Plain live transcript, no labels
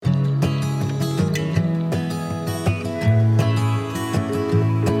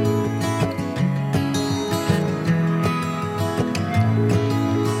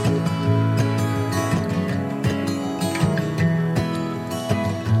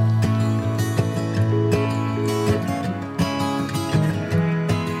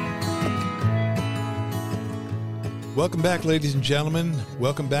Welcome back, ladies and gentlemen.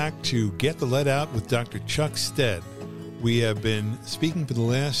 Welcome back to Get the Lead Out with Dr. Chuck Stead. We have been speaking for the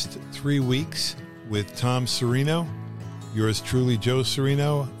last 3 weeks with Tom Serino, yours truly, Joe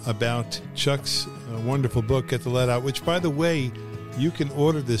Serino, about Chuck's wonderful book, Get the Lead Out, which, by the way, you can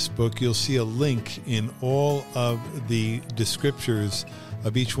order this book. You'll see a link in all of the descriptors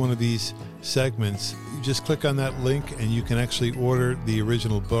of each one of these segments. You just click on that link and you can actually order the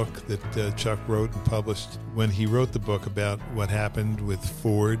original book that Chuck wrote and published when he wrote the book about what happened with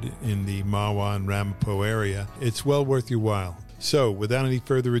Ford in the Mahwah and Ramapo area. It's well worth your while. So, without any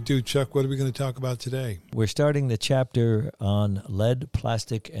further ado, Chuck, what are we going to talk about today? We're starting the chapter on lead,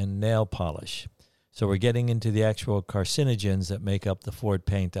 plastic, and nail polish. So we're getting into the actual carcinogens that make up the Ford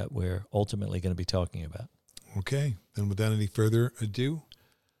paint that we're ultimately going to be talking about. Okay, then without any further ado,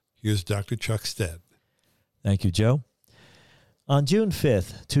 here's Dr. Chuck Stead. Thank you, Joe. On June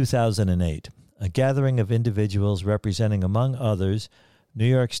 5th, 2008, a gathering of individuals representing, among others, New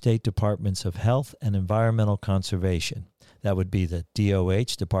York State Departments of Health and Environmental Conservation. That would be the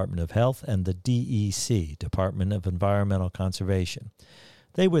DOH, Department of Health, and the DEC, Department of Environmental Conservation.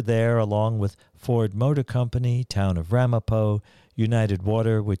 They were there along with Ford Motor Company, Town of Ramapo, United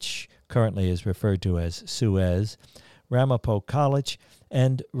Water, which currently is referred to as Suez, Ramapo College,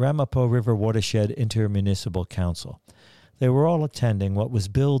 and Ramapo River Watershed Intermunicipal Council. They were all attending what was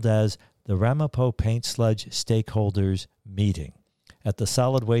billed as the Ramapo Paint Sludge Stakeholders Meeting at the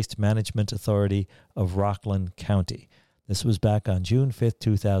Solid Waste Management Authority of Rockland County. This was back on June 5th,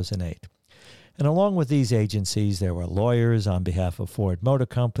 2008. And along with these agencies, there were lawyers on behalf of Ford Motor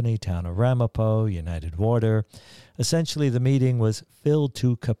Company, Town of Ramapo, United Water. Essentially, the meeting was filled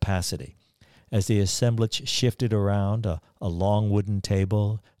to capacity. As the assemblage shifted around a long wooden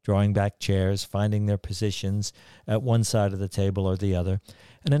table, drawing back chairs, finding their positions at one side of the table or the other,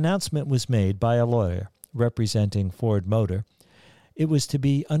 an announcement was made by a lawyer representing Ford Motor. It was to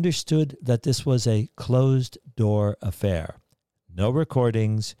be understood that this was a closed-door affair. No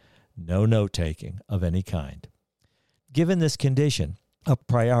recordings, no note-taking of any kind. Given this condition, a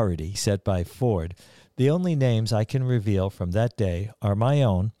priority set by Ford, the only names I can reveal from that day are my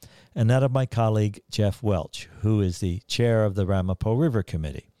own and that of my colleague Jeff Welch, who is the chair of the Ramapo River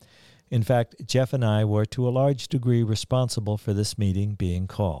Committee. In fact, Jeff and I were to a large degree responsible for this meeting being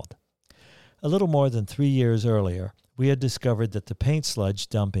called. A little more than 3 years earlier, we had discovered that the paint sludge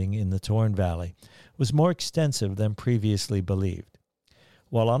dumping in the Torn Valley was more extensive than previously believed.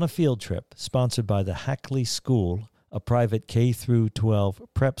 While on a field trip sponsored by the Hackley School, a private K-12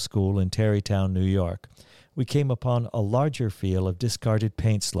 prep school in Tarrytown, New York, we came upon a larger field of discarded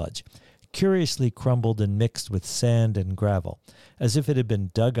paint sludge, curiously crumbled and mixed with sand and gravel, as if it had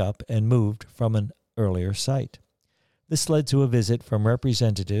been dug up and moved from an earlier site. This led to a visit from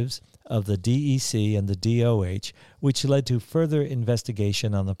representatives of the DEC and the DOH, which led to further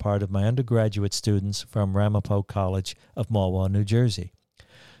investigation on the part of my undergraduate students from Ramapo College of Mahwah, New Jersey.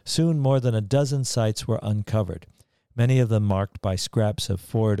 Soon more than a dozen sites were uncovered, many of them marked by scraps of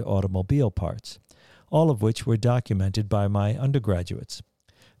Ford automobile parts, all of which were documented by my undergraduates.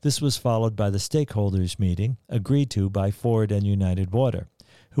 This was followed by the stakeholders meeting agreed to by Ford and United Water,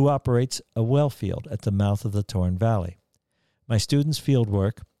 who operates a well field at the mouth of the Torn Valley. My students' field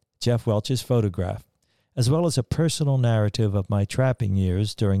work, Jeff Welch's photograph, as well as a personal narrative of my trapping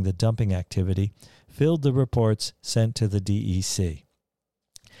years during the dumping activity, filled the reports sent to the DEC.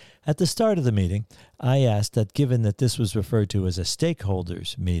 At the start of the meeting, I asked that given that this was referred to as a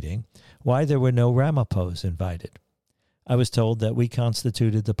stakeholders meeting, why there were no Ramapos invited. I was told that we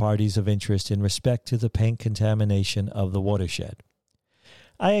constituted the parties of interest in respect to the paint contamination of the watershed.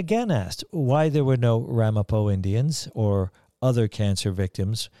 I again asked why there were no Ramapo Indians or other cancer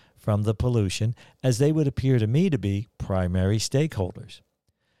victims from the pollution, as they would appear to me to be primary stakeholders.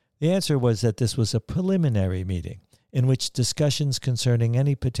 The answer was that this was a preliminary meeting, in which discussions concerning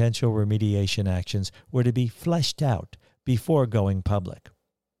any potential remediation actions were to be fleshed out before going public.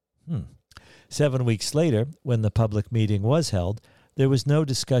 7 weeks later, when the public meeting was held, there was no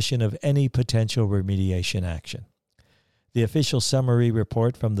discussion of any potential remediation action. The official summary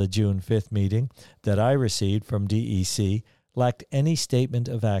report from the June 5th meeting that I received from DEC lacked any statement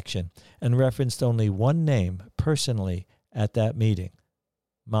of action and referenced only one name personally at that meeting,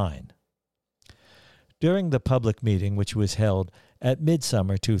 mine. During the public meeting, which was held at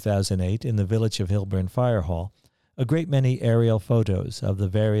midsummer 2008 in the Village of Hilburn Fire Hall, a great many aerial photos of the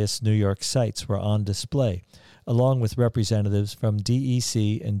various New York sites were on display, along with representatives from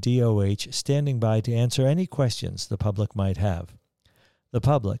DEC and DOH standing by to answer any questions the public might have. The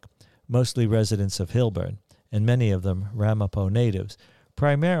public, mostly residents of Hilburn, and many of them Ramapo natives,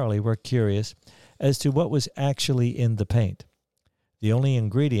 primarily were curious as to what was actually in the paint. The only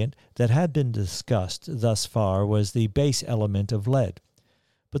ingredient that had been discussed thus far was the base element of lead.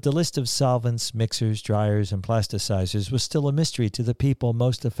 But the list of solvents, mixers, dryers, and plasticizers was still a mystery to the people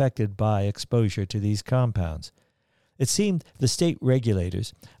most affected by exposure to these compounds. It seemed the state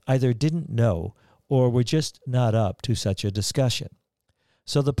regulators either didn't know or were just not up to such a discussion.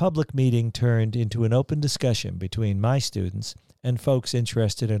 So the public meeting turned into an open discussion between my students and folks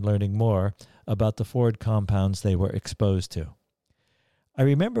interested in learning more about the Ford compounds they were exposed to. I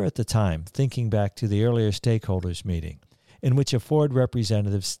remember at the time thinking back to the earlier stakeholders meeting, in which a Ford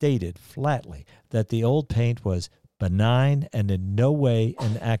representative stated flatly that the old paint was benign and in no way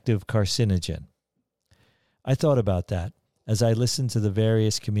an active carcinogen. I thought about that as I listened to the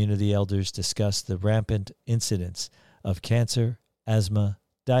various community elders discuss the rampant incidence of cancer, asthma,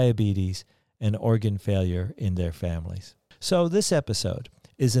 diabetes, and organ failure in their families. So this episode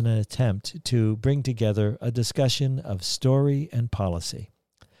is an attempt to bring together a discussion of story and policy.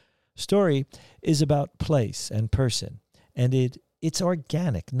 Story is about place and person, and it's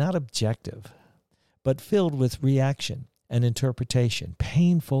organic, not objective, but filled with reaction and interpretation,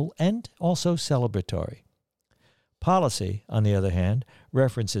 painful and also celebratory. Policy, on the other hand,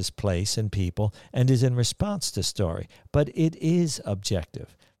 references place and people and is in response to story, but it is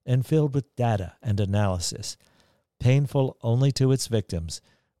objective and filled with data and analysis, painful only to its victims,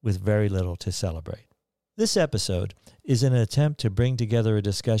 with very little to celebrate. This episode is an attempt to bring together a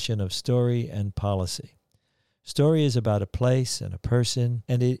discussion of story and policy. Story is about a place and a person,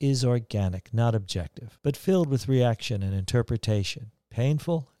 and it is organic, not objective, but filled with reaction and interpretation,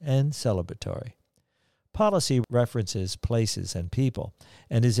 painful and celebratory. Policy references places and people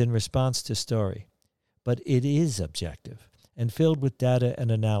and is in response to story, but it is objective and filled with data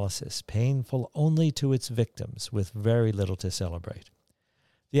and analysis, painful only to its victims, with very little to celebrate.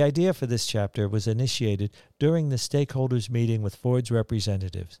 The idea for this chapter was initiated during the stakeholders meeting with Ford's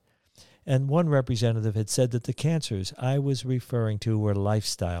representatives, and one representative had said that the cancers I was referring to were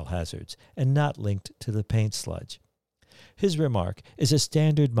lifestyle hazards and not linked to the paint sludge. His remark is a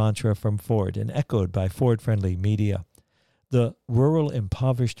standard mantra from Ford and echoed by Ford-friendly media. The rural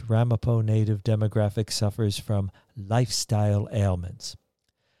impoverished Ramapo native demographic suffers from lifestyle ailments.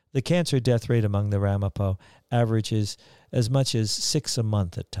 The cancer death rate among the Ramapo averages as much as 6 a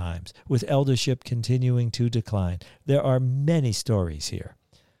month at times, with eldership continuing to decline. There are many stories here.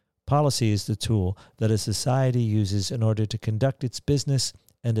 Policy is the tool that a society uses in order to conduct its business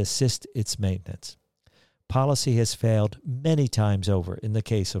and assist its maintenance. Policy has failed many times over in the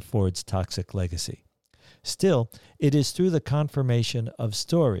case of Ford's toxic legacy. Still, it is through the confirmation of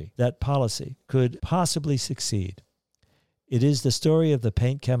story that policy could possibly succeed. It is the story of the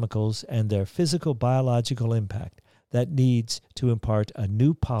paint chemicals and their physical biological impact that needs to impart a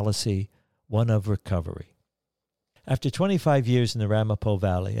new policy, one of recovery. After 25 years in the Ramapo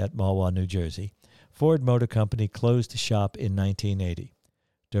Valley at Mahwah, New Jersey, Ford Motor Company closed shop in 1980.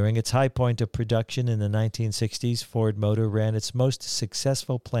 During its high point of production in the 1960s, Ford Motor ran its most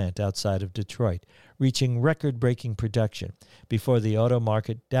successful plant outside of Detroit, reaching record-breaking production before the auto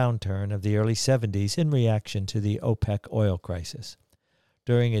market downturn of the early 70s in reaction to the OPEC oil crisis.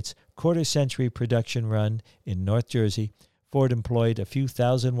 During its quarter-century production run in North Jersey, Ford employed a few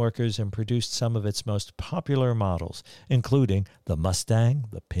thousand workers and produced some of its most popular models, including the Mustang,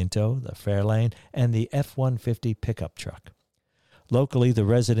 the Pinto, the Fairlane, and the F-150 pickup truck. Locally, the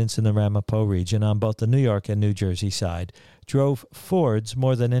residents in the Ramapo region on both the New York and New Jersey side drove Fords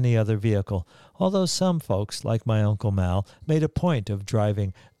more than any other vehicle, although some folks, like my Uncle Mal, made a point of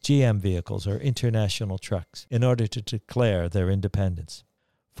driving GM vehicles or international trucks in order to declare their independence.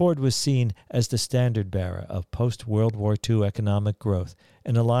 Ford was seen as the standard-bearer of post-World War II economic growth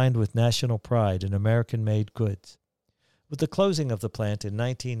and aligned with national pride in American-made goods. With the closing of the plant in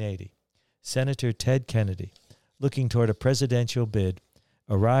 1980, Senator Ted Kennedy, looking toward a presidential bid,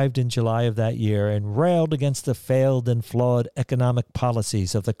 arrived in July of that year and railed against the failed and flawed economic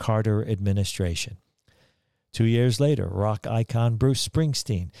policies of the Carter administration. 2 years later, rock icon Bruce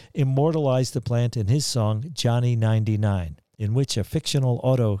Springsteen immortalized the plant in his song Johnny 99, in which a fictional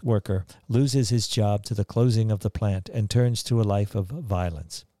auto worker loses his job to the closing of the plant and turns to a life of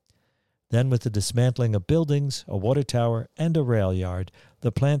violence. Then, with the dismantling of buildings, a water tower, and a rail yard,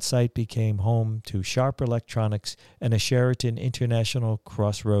 the plant site became home to Sharp Electronics and a Sheraton International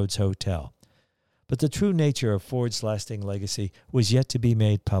Crossroads Hotel. But the true nature of Ford's lasting legacy was yet to be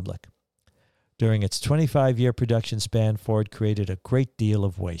made public. During its 25-year production span, Ford created a great deal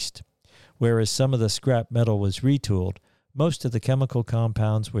of waste. Whereas some of the scrap metal was retooled, most of the chemical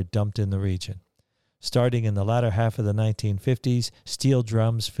compounds were dumped in the region. Starting in the latter half of the 1950s, steel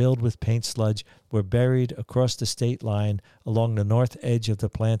drums filled with paint sludge were buried across the state line along the north edge of the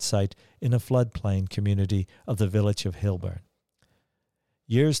plant site in a floodplain community of the village of Hillburn.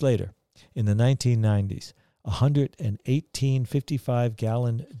 Years later, in the 1990s, 118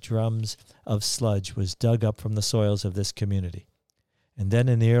 55-gallon drums of sludge was dug up from the soils of this community. And then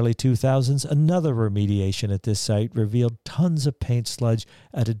in the early 2000s, another remediation at this site revealed tons of paint sludge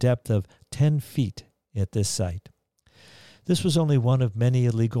at a depth of 10 feet at this site. This was only one of many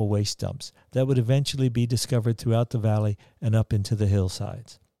illegal waste dumps that would eventually be discovered throughout the valley and up into the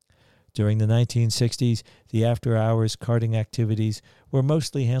hillsides. During the 1960s, the after-hours carting activities were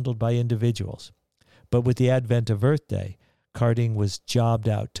mostly handled by individuals. But with the advent of Earth Day, carting was jobbed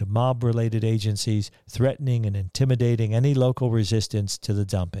out to mob-related agencies, threatening and intimidating any local resistance to the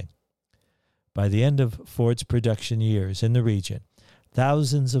dumping. By the end of Ford's production years in the region,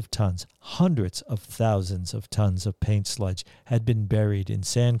 thousands of tons, hundreds of thousands of tons of paint sludge had been buried in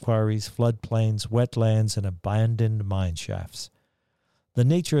sand quarries, floodplains, wetlands, and abandoned mine shafts. The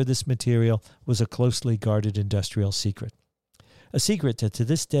nature of this material was a closely guarded industrial secret, a secret that to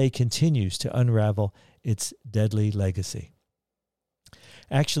this day continues to unravel its deadly legacy.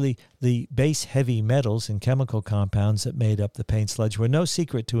 Actually, the base heavy metals and chemical compounds that made up the paint sludge were no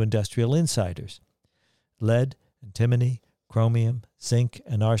secret to industrial insiders. Lead, antimony, chromium, zinc,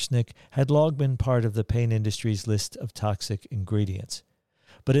 and arsenic had long been part of the paint industry's list of toxic ingredients.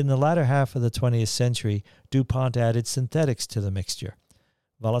 But in the latter half of the 20th century, DuPont added synthetics to the mixture,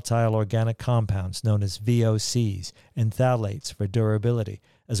 volatile organic compounds known as VOCs and phthalates for durability,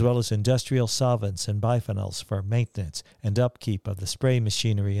 as well as industrial solvents and biphenyls for maintenance and upkeep of the spray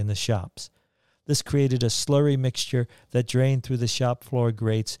machinery in the shops. This created a slurry mixture that drained through the shop floor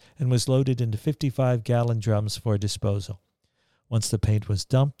grates and was loaded into 55-gallon drums for disposal. Once the paint was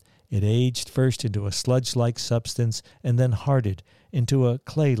dumped, it aged first into a sludge-like substance and then hardened into a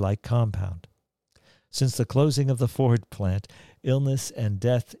clay-like compound. Since the closing of the Ford plant, illness and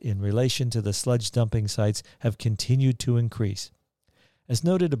death in relation to the sludge dumping sites have continued to increase. As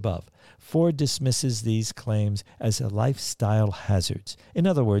noted above, Ford dismisses these claims as a lifestyle hazards. In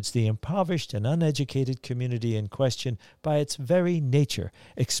other words, the impoverished and uneducated community in question, by its very nature,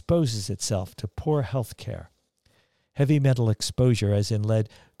 exposes itself to poor health care. Heavy metal exposure, as in lead,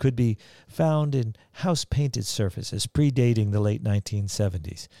 could be found in house-painted surfaces predating the late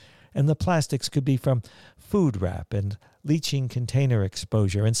 1970s. And the plastics could be from food wrap and leaching container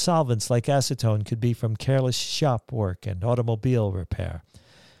exposure, and solvents like acetone could be from careless shop work and automobile repair.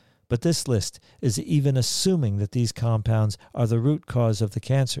 But this list is even assuming that these compounds are the root cause of the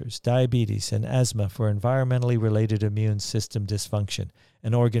cancers, diabetes, and asthma for environmentally related immune system dysfunction,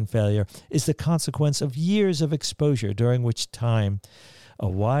 and organ failure is the consequence of years of exposure, during which time a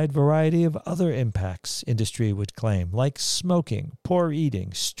wide variety of other impacts industry would claim, like smoking, poor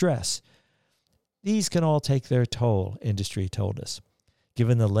eating, stress. These can all take their toll, industry told us,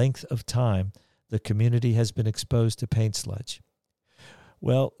 given the length of time the community has been exposed to paint sludge.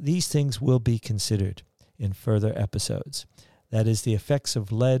 Well, these things will be considered in further episodes. That is, the effects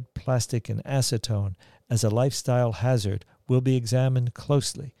of lead, plastic, and acetone as a lifestyle hazard will be examined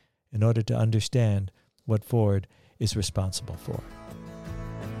closely in order to understand what Ford is responsible for.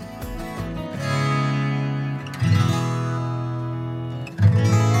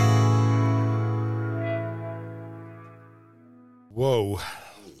 Whoa.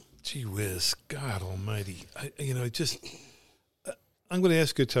 Gee whiz. God almighty. I'm going to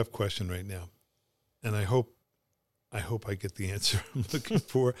ask you a tough question right now, and I hope I get the answer I'm looking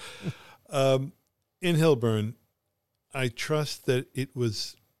for. In Hillburn, I trust that it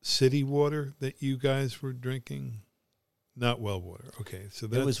was city water that you guys were drinking, not well water. Okay, so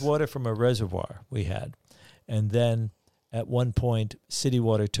it was water from a reservoir we had, and then at one point, city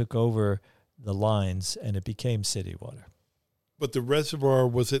water took over the lines, and it became city water. But the reservoir,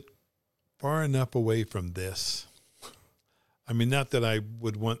 was it far enough away from this? I mean, not that I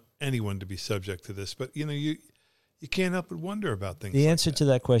would want anyone to be subject to this, but, you can't help but wonder about things. The answer to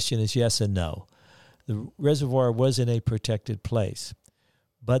that question is yes and no. The reservoir was in a protected place,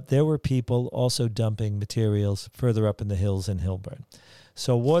 but there were people also dumping materials further up in the hills in Hillburn.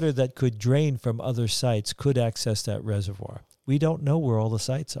 So water that could drain from other sites could access that reservoir. We don't know where all the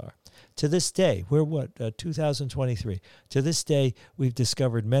sites are. To this day, we're 2023. To this day, we've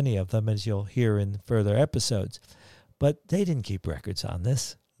discovered many of them, as you'll hear in further episodes. But they didn't keep records on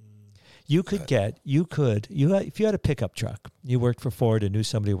this. If you had a pickup truck, you worked for Ford and knew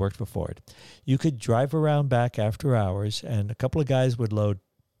somebody who worked for Ford, you could drive around back after hours, and a couple of guys would load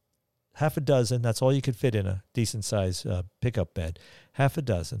half a dozen. That's all you could fit in a decent-sized pickup bed. Half a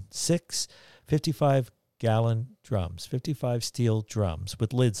dozen, 6 55-gallon drums, 55 steel drums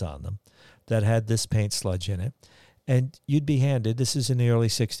with lids on them that had this paint sludge in it. And you'd be handed, this is in the early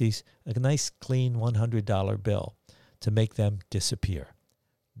 60s, a nice, clean $100 bill to make them disappear.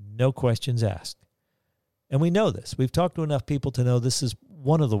 No questions asked. And we know this. We've talked to enough people to know this is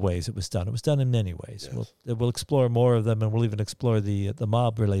one of the ways it was done. It was done in many ways. Yes. We'll explore more of them, and we'll even explore the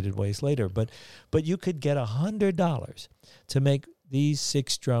mob-related ways later. But you could get $100 to make these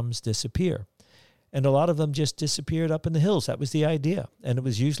 6 drums disappear. And a lot of them just disappeared up in the hills. That was the idea. And it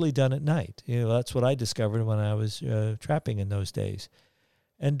was usually done at night. That's what I discovered when I was trapping in those days.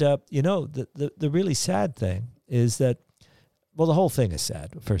 And, the really sad thing is that, well, the whole thing is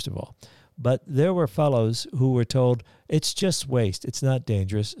sad, first of all. But there were fellows who were told, it's just waste, it's not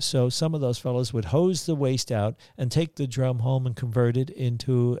dangerous. So some of those fellows would hose the waste out and take the drum home and convert it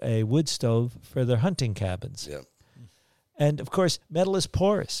into a wood stove for their hunting cabins. Yeah. And, of course, metal is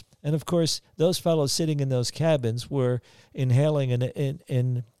porous. And, of course, those fellows sitting in those cabins were inhaling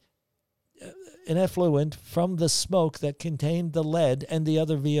an effluent from the smoke that contained the lead and the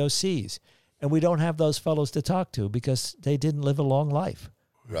other VOCs. And we don't have those fellows to talk to because they didn't live a long life.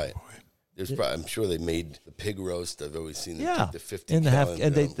 Right. I'm sure they made the pig roast. I've always seen them take the 50 in the half,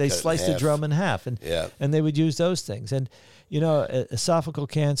 and they sliced the drum in half, and they would use those things. And esophageal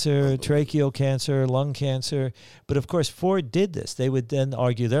cancer, tracheal cancer, lung cancer. But of course, Ford did this. They would then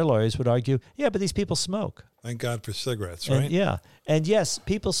argue, their lawyers would argue, yeah, but these people smoke. Thank God for cigarettes, right? And yes,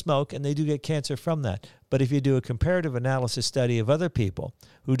 people smoke, and they do get cancer from that. But if you do a comparative analysis study of other people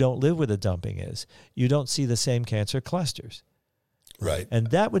who don't live where the dumping is, you don't see the same cancer clusters. Right. And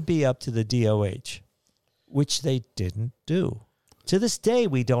that would be up to the DOH, which they didn't do. To this day,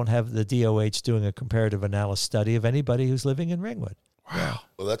 we don't have the DOH doing a comparative analysis study of anybody who's living in Ringwood. Wow.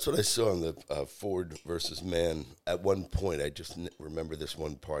 Well, that's what I saw in the Ford versus Mann. At one point, I just remember this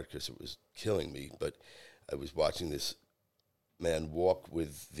one part because it was killing me, but I was watching this man walk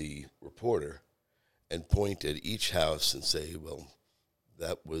with the reporter and point at each house and say, well,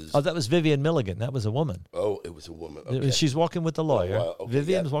 that was... Oh, that was Vivian Milligan. That was a woman. Oh, it was a woman. Okay. She's walking with the lawyer. Oh, wow. Okay,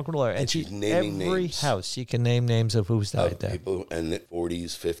 Vivian was walking with the lawyer. And she's naming every names. house, she can name names of who's died there. People in the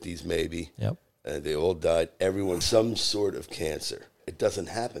 40s, 50s maybe. Yep. And they all died. Everyone, some sort of cancer. It doesn't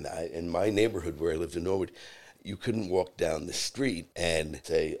happen. In my neighborhood where I lived in Norwood, you couldn't walk down the street and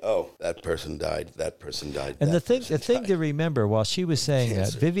say, oh, that person died, that person died. And the thing to remember, while she was saying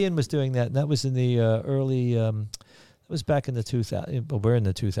Cancer. that, Vivian was doing that, and that was in the early... It was back in the 2000s. Well, we're in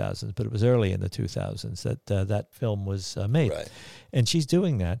the 2000s, but it was early in the 2000s that film was made. Right. And she's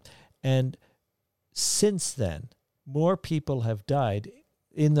doing that. And since then, more people have died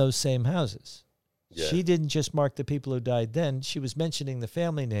in those same houses. Yeah. She didn't just mark the people who died then. She was mentioning the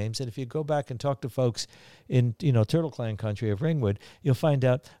family names. And if you go back and talk to folks in Turtle Clan country of Ringwood, you'll find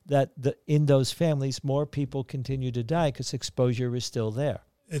out that in those families, more people continue to die because exposure is still there.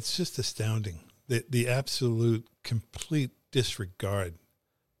 It's just astounding. The absolute, complete disregard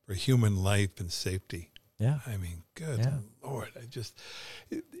for human life and safety. Yeah. I mean, good Lord.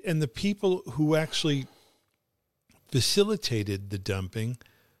 And the people who actually facilitated the dumping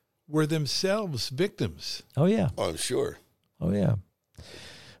were themselves victims. Oh, yeah. Oh, I'm sure. Oh, yeah.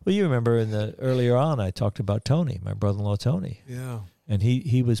 Well, you remember earlier on, I talked about Tony, my brother-in-law Tony. Yeah. And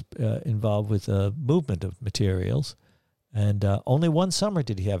he was involved with a movement of materials. And only one summer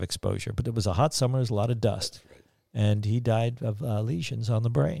did he have exposure, but it was a hot summer. There was a lot of dust. Right. And he died of lesions on the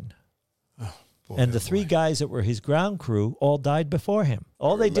brain. Oh, boy, and the 3 guys that were his ground crew all died before him.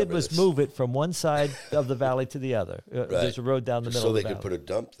 All they did was move it from one side of the valley to the other. Right. There's a road down the middle So of the they could valley. put a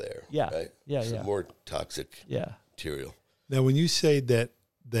dump there. Yeah. Right? Yeah, Some yeah. more toxic material. Now, when you say that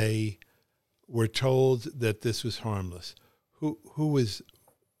they were told that this was harmless, who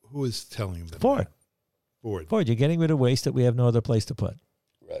was telling them? Ford. Ford, you're getting rid of waste that we have no other place to put.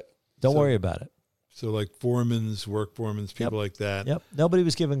 Right. Don't worry about it. So like foremans, work foremans, people like that. Yep. Nobody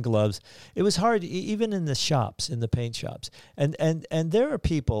was given gloves. It was hard, even in the shops, in the paint shops. And there are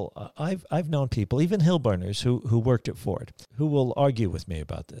people, I've known people, even hill burners who worked at Ford, who will argue with me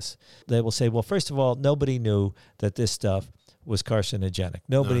about this. They will say, well, first of all, nobody knew that this stuff was carcinogenic.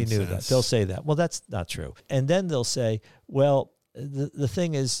 Nobody knew that. They'll say that. Well, that's not true. And then they'll say, well, the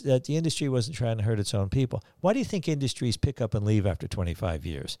thing is that the industry wasn't trying to hurt its own people. Why do you think industries pick up and leave after 25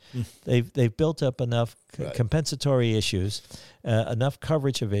 years? They've built up enough compensatory issues, enough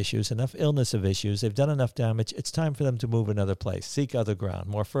coverage of issues, enough illness of issues. They've done enough damage. It's time for them to move another place, seek other ground,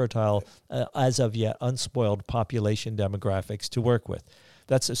 more fertile, as of yet unspoiled population demographics to work with.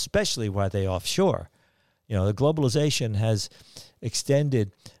 That's especially why they offshore. The globalization has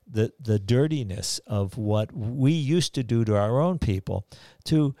extended the dirtiness of what we used to do to our own people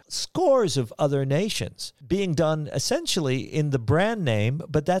to scores of other nations, being done essentially in the brand name,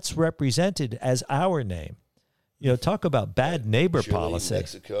 but that's represented as our name. Talk about bad neighbor Chile, policy.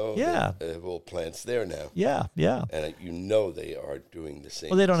 Mexico, Yeah. they have all plants there now. Yeah. And they are doing the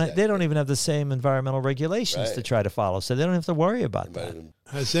same. Well, they don't exact even have the same environmental regulations to Right. try to follow, so they don't have to worry about that. thing.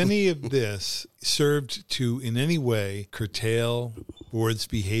 Has any of this served to, in any way, curtail Ford's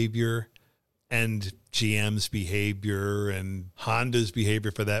behavior and GM's behavior and Honda's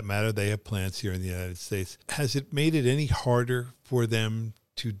behavior, for that matter? They have plants here in the United States. Has it made it any harder for them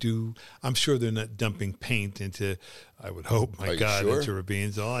to do? I'm sure they're not dumping paint into, I would hope, Are you sure? into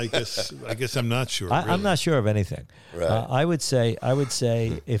ravines. Oh, I guess I'm not sure. I'm not sure of anything. Right. I would say,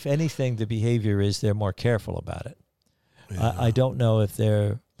 if anything, the behavior is they're more careful about it. Yeah. I don't know if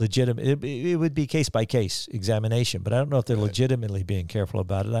they're legitimate. It would be case-by-case examination, but I don't know if they're legitimately being careful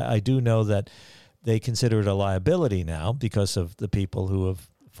about it. I do know that they consider it a liability now because of the people who have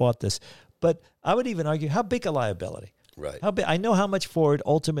fought this. But I would even argue, how big a liability? Right. How big? I know how much Ford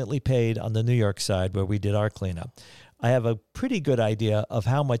ultimately paid on the New York side where we did our cleanup. I have a pretty good idea of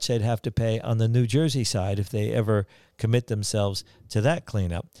how much they'd have to pay on the New Jersey side if they ever commit themselves to that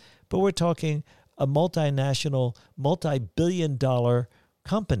cleanup. But we're talking a multinational, multi-billion-dollar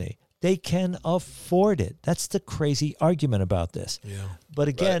company. They can afford it. That's the crazy argument about this. Yeah. But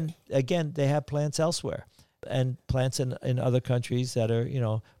again, they have plants elsewhere and plants in other countries that are,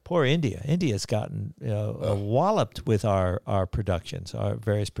 poor India. India's gotten walloped with our productions, our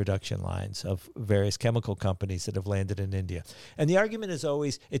various production lines of various chemical companies that have landed in India. And the argument is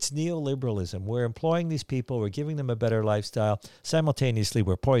always, it's neoliberalism. We're employing these people, we're giving them a better lifestyle, simultaneously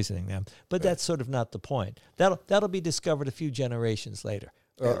we're poisoning them. But that's sort of not the point. That'll be discovered a few generations later,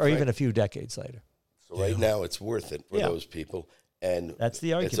 or even a few decades later. So right now it's worth it for those people. And that's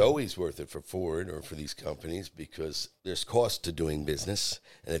the argument. It's always worth it for Ford or for these companies because there's cost to doing business.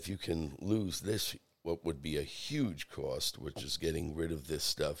 And if you can lose this, what would be a huge cost, which is getting rid of this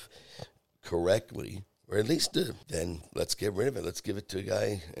stuff correctly, or at least then let's get rid of it. Let's give it to a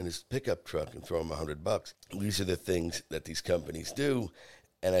guy in his pickup truck and throw him $100. These are the things that these companies do.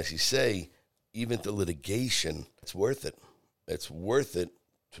 And as you say, even the litigation, it's worth it. It's worth it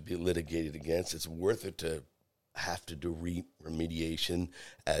to be litigated against. It's worth it to have to do remediation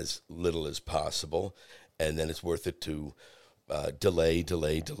as little as possible, and then it's worth it to delay,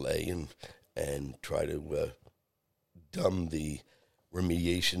 and try to dumb the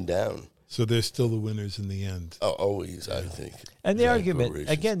remediation down. So they're still the winners in the end. Oh, always, I think. And the argument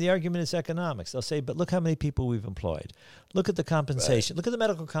is economics. They'll say, but look how many people we've employed. Look at the compensation. Right. Look at the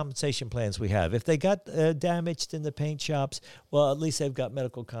medical compensation plans we have. If they got damaged in the paint shops, well, at least they've got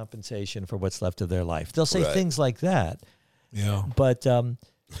medical compensation for what's left of their life. They'll say things like that. Yeah. But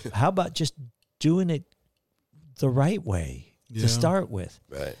how about just doing it the right way to start with?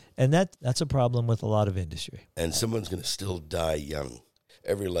 Right. And that's a problem with a lot of industry. And someone's going to still die young.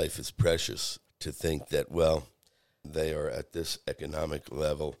 Every life is precious. To think that, well, they are at this economic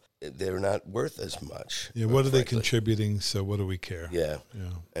level, they're not worth as much. Yeah, what are they contributing? So what do we care? Yeah.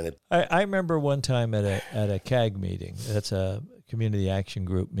 And I remember one time at a CAG meeting. That's a community action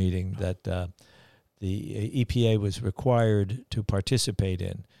group meeting that the EPA was required to participate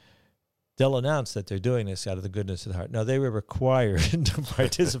in. They'll announce that they're doing this out of the goodness of the heart. No, they were required to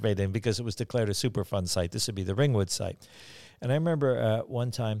participate in because it was declared a Superfund site. This would be the Ringwood site. And I remember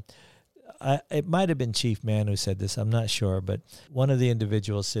one time, it might have been Chief Mann who said this, I'm not sure, but one of the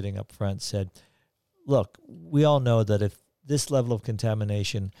individuals sitting up front said, look, we all know that if this level of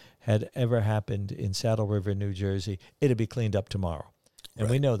contamination had ever happened in Saddle River, New Jersey, it'd be cleaned up tomorrow. And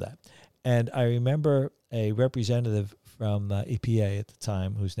we know that. And I remember a representative from EPA at the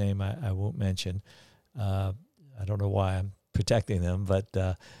time, whose name I won't mention. I don't know why I'm protecting them, but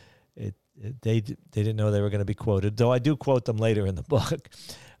they didn't know they were going to be quoted, though I do quote them later in the book,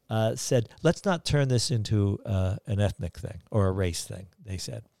 said, let's not turn this into an ethnic thing or a race thing, they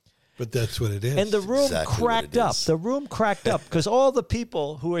said. But that's what it is. And the room cracked up. Is. The room cracked up because all the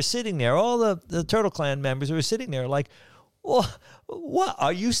people who were sitting there, all the Turtle Clan members who were sitting there like, well, what?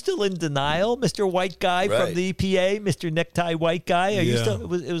 Are you still in denial, Mr. White Guy from the EPA, Mr. Necktie White Guy? Are you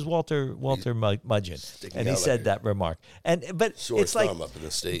still? It was Walter Mudgeon, and he said that remark. But Short it's like thumb up in the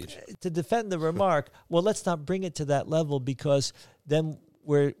stage to defend the remark. Well, let's not bring it to that level because then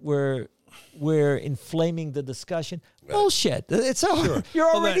we're inflaming the discussion. Right. Bullshit! It's over. Sure. You're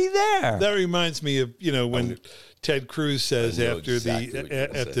already there. That reminds me of when Ted Cruz says after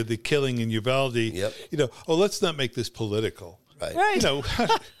the killing in Uvalde, let's not make this political. Right.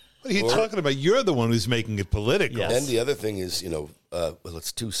 What are you talking about? You're the one who's making it political. Yes. And the other thing is, well,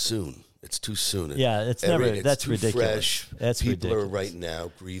 it's too soon. It's too soon. Yeah, it's It's too ridiculous. Fresh. That's People ridiculous. are right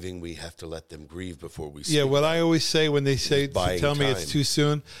now grieving. We have to let them grieve before we Yeah, what I always say when they say, buying tell me time. it's too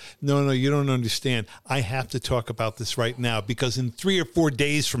soon, no, you don't understand. I have to talk about this right now because in 3 or 4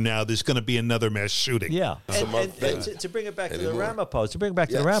 days from now, there's going to be another mass shooting. Yeah, Some and other to bring it back to the anymore. Ramapos,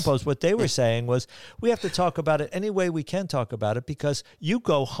 Yes. what they were saying was, we have to talk about it any way we can talk about it because you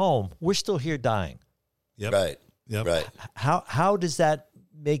go home, we're still here dying. Yep. Right. Yep. Right. How does that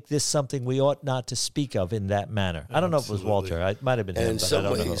make this something we ought not to speak of in that manner? I don't know if it was Absolutely. Walter. It might have been And him, in but I some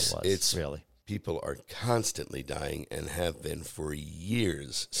don't know who it ways, was. it's really. people are constantly dying and have been for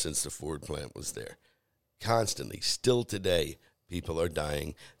years since the Ford plant was there. Constantly, still today, people are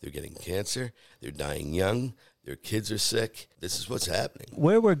dying. They're getting cancer. They're dying young. Their kids are sick. This is what's happening.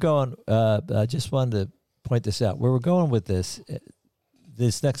 Where we're going, I just wanted to point this out. Where we're going with this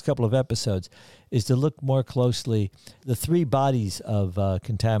next couple of episodes, is to look more closely the three bodies of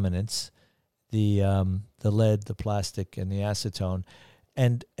contaminants: the lead, the plastic, and the acetone,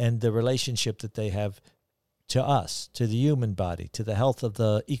 and the relationship that they have to us, to the human body, to the health of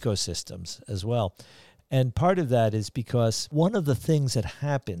the ecosystems as well. And part of that is because one of the things that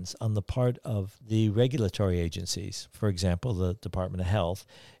happens on the part of the regulatory agencies, for example, the Department of Health,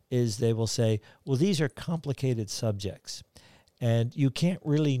 is they will say, well, these are complicated subjects, and you can't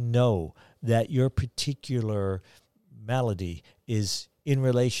really know that your particular malady is in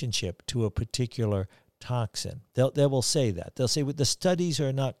relationship to a particular toxin. They will say that. They'll say, well, the studies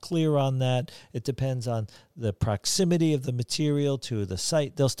are not clear on that. It depends on the proximity of the material to the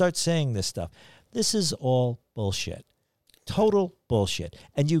site. They'll start saying this stuff. This is all bullshit. Total bullshit.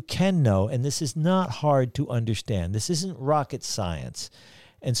 And you can know, and this is not hard to understand. This isn't rocket science.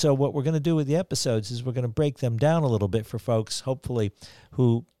 And so what we're going to do with the episodes is we're going to break them down a little bit for folks, hopefully,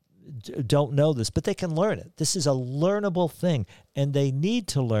 who don't know this, but they can learn it. This is a learnable thing, and they need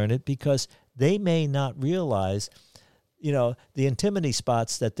to learn it because they may not realize, the antimony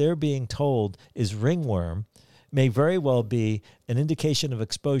spots that they're being told is ringworm may very well be an indication of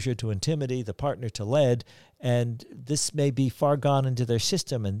exposure to antimony, the partner to lead, and this may be far gone into their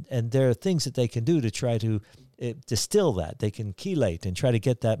system, and there are things that they can do to try to distill that. They can chelate and try to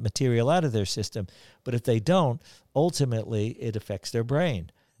get that material out of their system, but if they don't, ultimately it affects their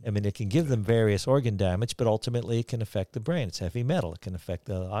brain. I mean, it can give them various organ damage, but ultimately it can affect the brain. It's heavy metal. It can affect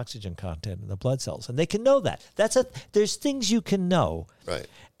the oxygen content in the blood cells, and they can know that. There's things you can know, Right.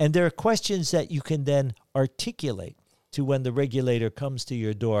 and there are questions that you can then articulate to when the regulator comes to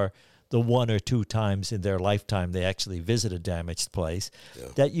your door the 1 or 2 times in their lifetime they actually visit a damaged place,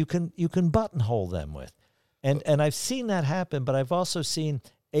 that you can buttonhole them with. And I've seen that happen, but I've also seen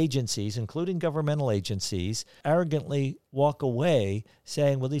agencies, including governmental agencies, arrogantly walk away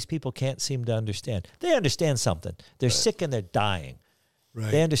saying, well, these people can't seem to understand. They understand something. They're sick and they're dying. Right.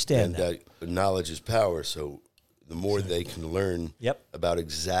 They understand And knowledge is power, so the more they can learn about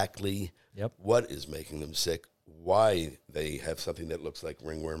exactly what is making them sick, why they have something that looks like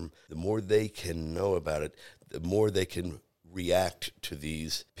ringworm, the more they can know about it, the more they can react to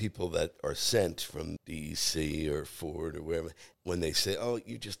these people that are sent from DC or Ford or wherever when they say, oh,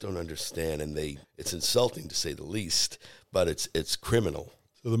 you just don't understand. And it's insulting to say the least, but it's criminal.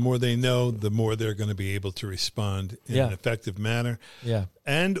 So the more they know, the more they're going to be able to respond in an effective manner. Yeah.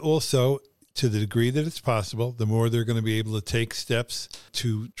 And also, to the degree that it's possible, the more they're going to be able to take steps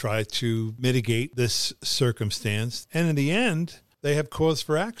to try to mitigate this circumstance. And in the end, they have cause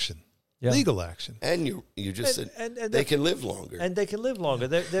for action, legal action. And you just said they can live longer. And they can live longer.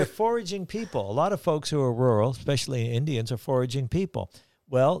 They're foraging people. A lot of folks who are rural, especially Indians, are foraging people.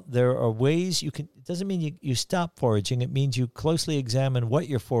 Well, there are ways you can. It doesn't mean you stop foraging. It means you closely examine what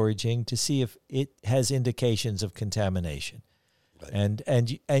you're foraging to see if it has indications of contamination. Right.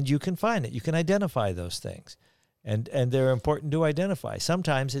 And you can find it. You can identify those things. And they're important to identify.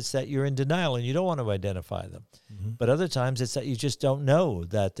 Sometimes it's that you're in denial and you don't want to identify them. Mm-hmm. But other times it's that you just don't know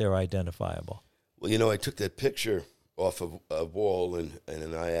that they're identifiable. Well, I took that picture off of a wall in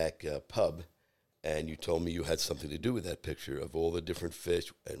an IAC pub, and you told me you had something to do with that picture of all the different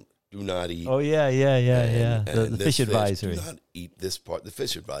fish and do not eat. Oh, yeah. The fish advisory. Do not eat this part, the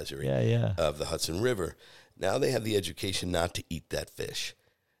fish advisory of the Hudson River. Now they have the education not to eat that fish.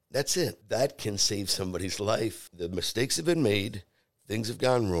 That's it. That can save somebody's life. The mistakes have been made. Things have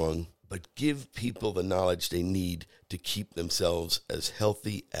gone wrong. But give people the knowledge they need to keep themselves as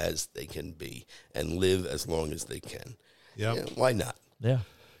healthy as they can be and live as long as they can. Yeah. Why not? Yeah.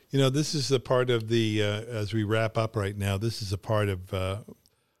 This is a part of the, as we wrap up right now, this is a part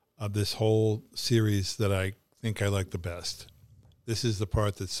of this whole series that I think I like the best. This is the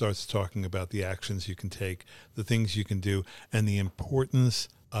part that starts talking about the actions you can take, the things you can do, and the importance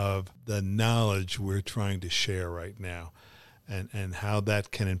of the knowledge we're trying to share right now, and how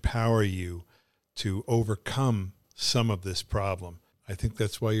that can empower you to overcome some of this problem. I think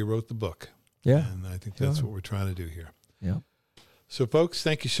that's why you wrote the book. Yeah. And I think that's what we're trying to do here. Yeah. So, folks,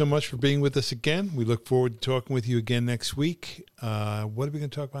 thank you so much for being with us again. We look forward to talking with you again next week. What are we going to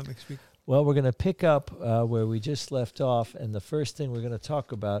talk about next week? Well, we're going to pick up where we just left off, and the first thing we're going to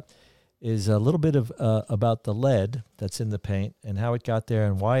talk about is a little bit of about the lead that's in the paint and how it got there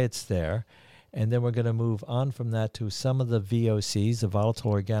and why it's there. And then we're going to move on from that to some of the VOCs, the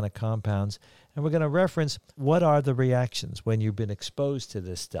volatile organic compounds, and we're going to reference what are the reactions when you've been exposed to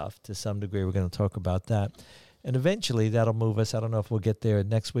this stuff to some degree. We're going to talk about that. And eventually that'll move us, I don't know if we'll get there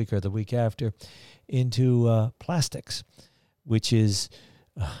next week or the week after, into plastics, which is...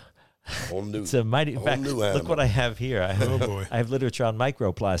 Whole new, it's a mighty. In fact, look what I have here. I have literature on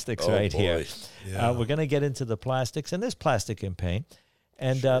microplastics here. Yeah. We're going to get into the plastics, and there's plastic in paint,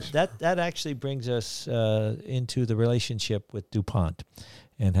 and that actually brings us into the relationship with DuPont,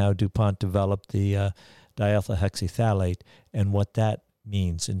 and how DuPont developed the diethyl hexaphthalate, and what that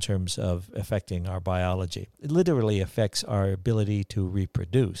means in terms of affecting our biology. It literally affects our ability to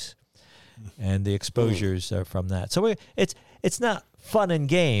reproduce, and the exposures are from that. So it's not fun and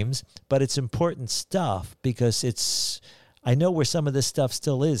games, but it's important stuff, because I know where some of this stuff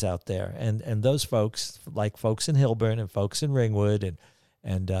still is out there, and those folks, like folks in Hilburn and folks in Ringwood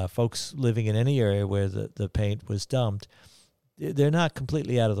and folks living in any area where the paint was dumped, they're not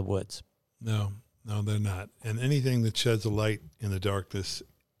completely out of the woods. No, they're not. And anything that sheds a light in the darkness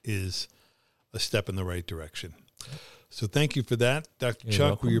is a step in the right direction. So thank you for that, Dr. You're Chuck.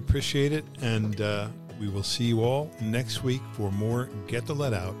 welcome. We appreciate it. And we will see you all next week for more Get the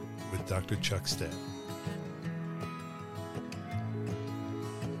Lead Out with Dr. Chuck Stead.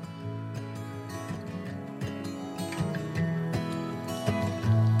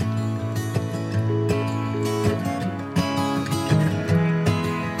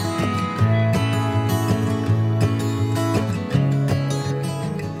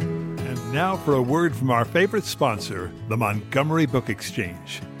 Now for a word from our favorite sponsor, the Montgomery Book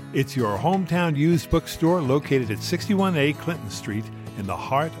Exchange. It's your hometown used bookstore located at 61A Clinton Street in the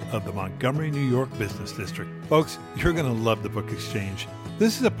heart of the Montgomery, New York business district. Folks, you're going to love the Book Exchange.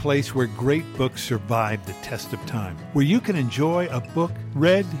 This is a place where great books survive the test of time, where you can enjoy a book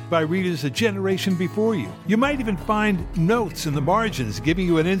read by readers a generation before you. You might even find notes in the margins giving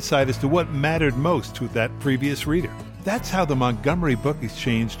you an insight as to what mattered most to that previous reader. That's how the Montgomery Book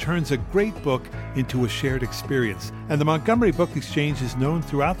Exchange turns a great book into a shared experience. And the Montgomery Book Exchange is known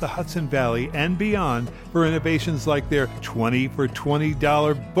throughout the Hudson Valley and beyond for innovations like their 20 for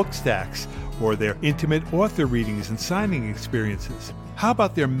 $20 book stacks or their intimate author readings and signing experiences. How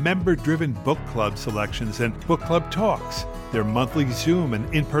about their member-driven book club selections and book club talks, their monthly Zoom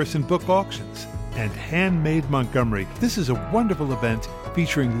and in-person book auctions? And Handmade Montgomery. This is a wonderful event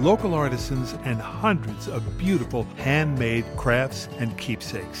featuring local artisans and hundreds of beautiful handmade crafts and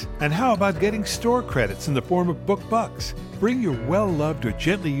keepsakes. And how about getting store credits in the form of book bucks? Bring your well-loved or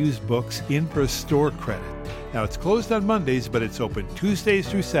gently used books in for a store credit. Now, it's closed on Mondays, but it's open Tuesdays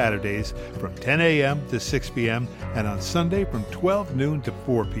through Saturdays from 10 a.m. to 6 p.m. and on Sunday from 12 noon to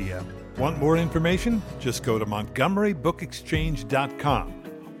 4 p.m. Want more information? Just go to MontgomeryBookExchange.com.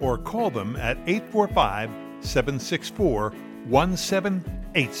 or call them at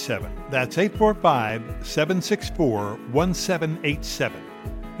 845-764-1787. That's 845-764-1787.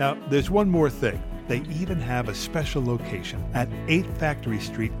 Now, there's one more thing. They even have a special location at 8 Factory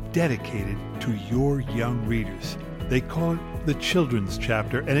Street dedicated to your young readers. They call it the Children's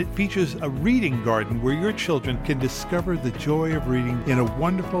Chapter, and it features a reading garden where your children can discover the joy of reading in a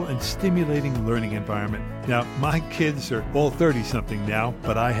wonderful and stimulating learning environment. Now, my kids are all 30-something now,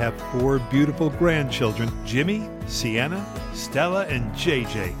 but I have 4 beautiful grandchildren, Jimmy, Sienna, Stella, and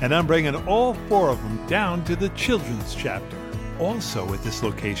JJ, and I'm bringing all 4 of them down to the Children's Chapter. Also at this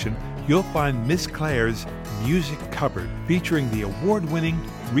location, you'll find Miss Claire's Music Cupboard, featuring the award-winning,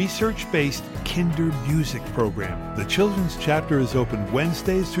 research-based Kinder Music program. The Children's Chapter is open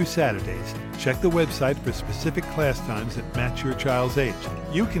Wednesdays through Saturdays. Check the website for specific class times that match your child's age.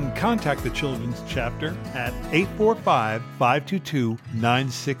 You can contact the Children's Chapter at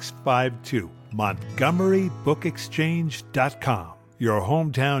 845-522-9652. MontgomeryBookExchange.com, your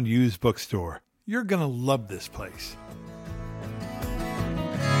hometown used bookstore. You're going to love this place.